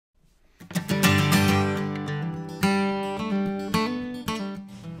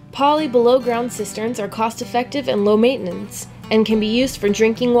Poly below-ground cisterns are cost-effective and low maintenance, and can be used for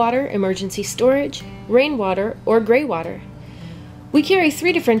drinking water, emergency storage, rainwater, or greywater. We carry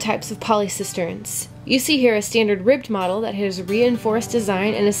 3 different types of poly cisterns. You see here a standard ribbed model that has a reinforced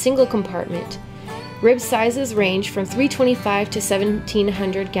design and a single compartment. Rib sizes range from 325 to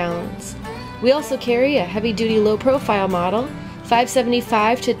 1,700 gallons. We also carry a heavy-duty low-profile model,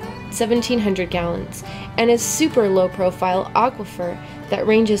 575 to 1,700 gallons, and a super low-profile Aquifer that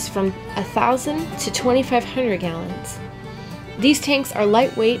ranges from 1,000 to 2,500 gallons. These tanks are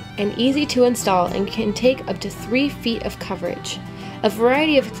lightweight and easy to install and can take up to 3 feet of coverage. A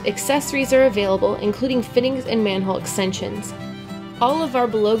variety of accessories are available, including fittings and manhole extensions. All of our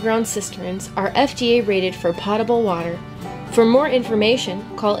below-ground cisterns are FDA rated for potable water. For more information,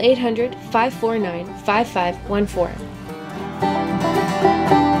 call 800-549-5514.